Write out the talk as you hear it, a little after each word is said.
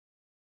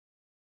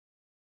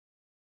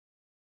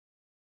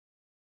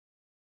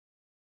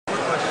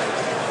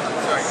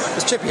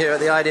It's Chippy here at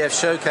the IDF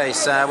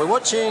Showcase. We're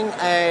watching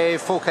a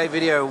 4K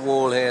video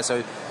wall here,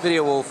 so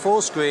video wall,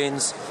 4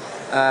 screens,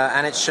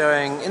 and it's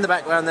showing in the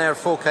background there a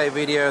 4K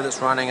video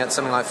that's running at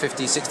something like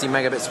 50-60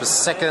 megabits per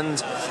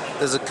second.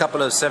 There's a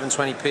couple of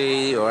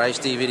 720p or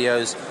HD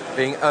videos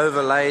being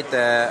overlaid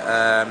there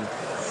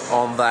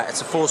on that.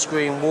 It's a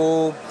 4-screen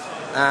wall,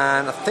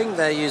 and I think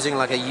they're using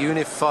like a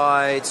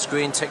unified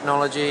screen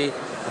technology.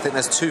 I think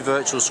there's 2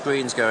 virtual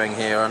screens going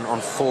here on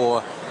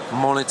 4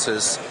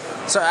 monitors.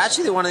 So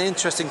actually one of the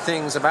interesting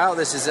things about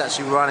this is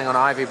actually running on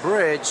Ivy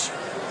Bridge,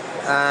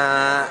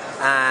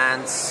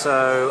 and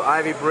so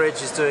Ivy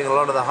Bridge is doing a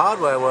lot of the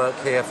hardware work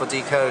here for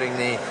decoding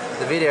the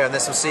video, and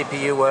there's some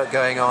CPU work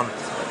going on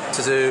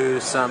to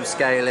do some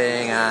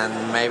scaling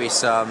and maybe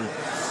some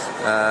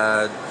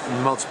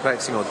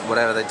multiplexing or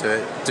whatever they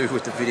do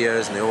with the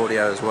videos and the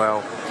audio as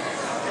well.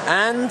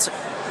 And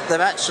they've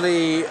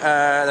actually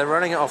they're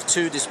running it off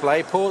 2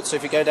 display ports. So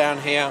if you go down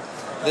here,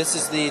 this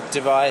is the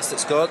device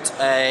that's got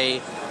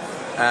a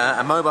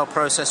mobile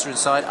processor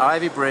inside,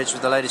 Ivy Bridge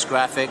with the latest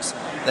graphics.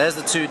 There's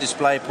the 2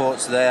 display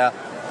ports there.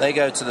 They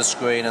go to the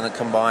screen and they're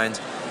combined.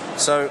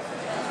 So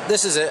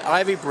this is it,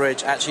 Ivy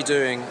Bridge actually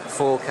doing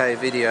 4K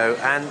video.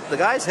 And the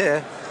guys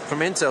here from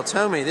Intel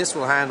tell me this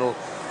will handle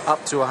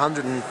up to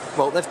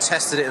well, they've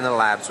tested it in the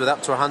labs with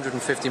up to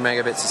 150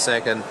 megabits a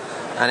second,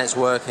 and it's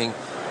working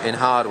in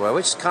hardware,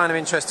 which is kind of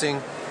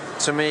interesting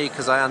to me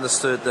because I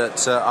understood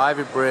that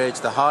Ivy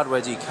Bridge, the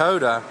hardware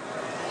decoder,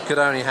 could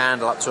only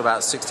handle up to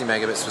about 60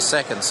 megabits per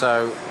second.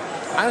 So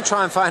I'm going to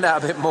try and find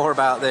out a bit more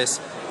about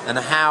this and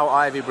how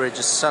Ivy Bridge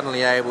is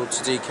suddenly able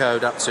to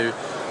decode up to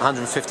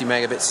 150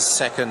 megabits a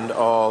second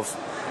of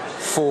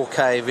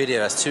 4K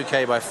video. That's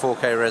 2K by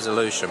 4K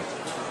resolution.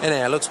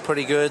 Anyway, it looks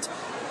pretty good.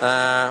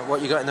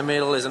 What you got in the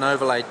middle is an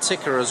overlaid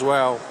ticker as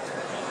well.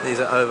 These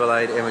are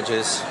overlaid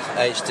images,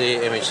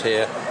 HD image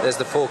here. There's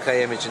the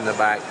 4K image in the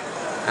back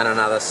and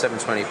another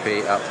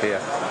 720p up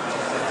here.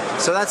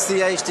 So that's the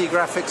HD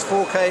graphics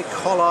 4K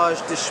collage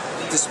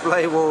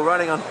display wall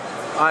running on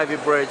Ivy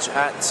Bridge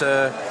at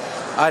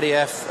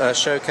IDF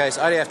Showcase,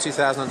 IDF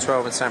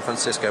 2012 in San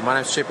Francisco. My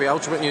name's Chippy,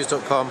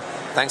 ultrabooknews.com.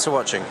 Thanks for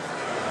watching.